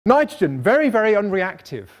Nitrogen, very, very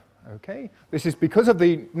unreactive. Okay? This is because of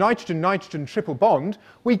the nitrogen-nitrogen triple bond.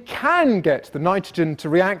 We can get the nitrogen to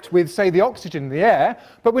react with, say, the oxygen in the air,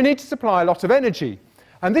 but we need to supply a lot of energy.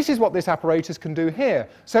 And this is what this apparatus can do here.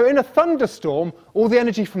 So in a thunderstorm, all the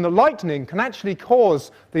energy from the lightning can actually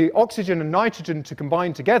cause the oxygen and nitrogen to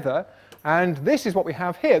combine together. And this is what we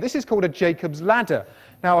have here. This is called a Jacob's ladder.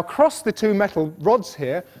 Now, across the two metal rods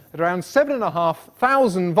here, at around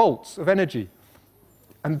 7,500 volts of energy.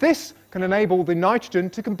 And this can enable the nitrogen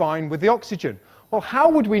to combine with the oxygen. Well, how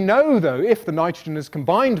would we know, though, if the nitrogen is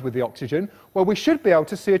combined with the oxygen? Well, we should be able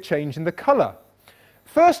to see a change in the colour.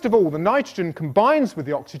 First of all, the nitrogen combines with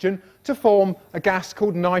the oxygen to form a gas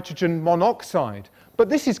called nitrogen monoxide. But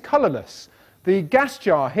this is colourless. The gas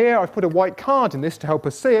jar here, I've put a white card in this to help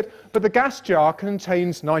us see it, but the gas jar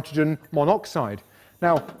contains nitrogen monoxide.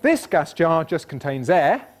 Now, this gas jar just contains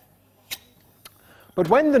air. But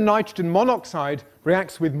when the nitrogen monoxide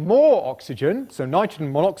reacts with more oxygen, so nitrogen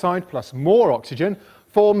monoxide plus more oxygen,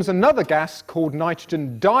 forms another gas called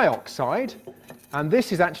nitrogen dioxide, and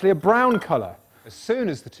this is actually a brown colour. As soon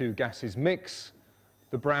as the two gases mix,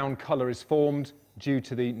 the brown colour is formed due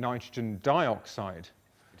to the nitrogen dioxide.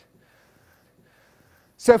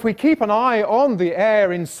 So if we keep an eye on the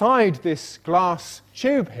air inside this glass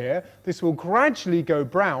tube here, this will gradually go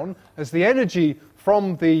brown as the energy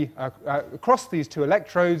from across these two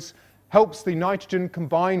electrodes helps the nitrogen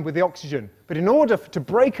combine with the oxygen. But in order to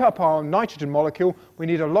break up our nitrogen molecule, we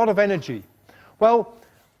need a lot of energy. Well,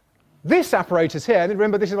 this apparatus here, and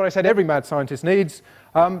remember this is what I said every mad scientist needs,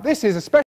 this is a special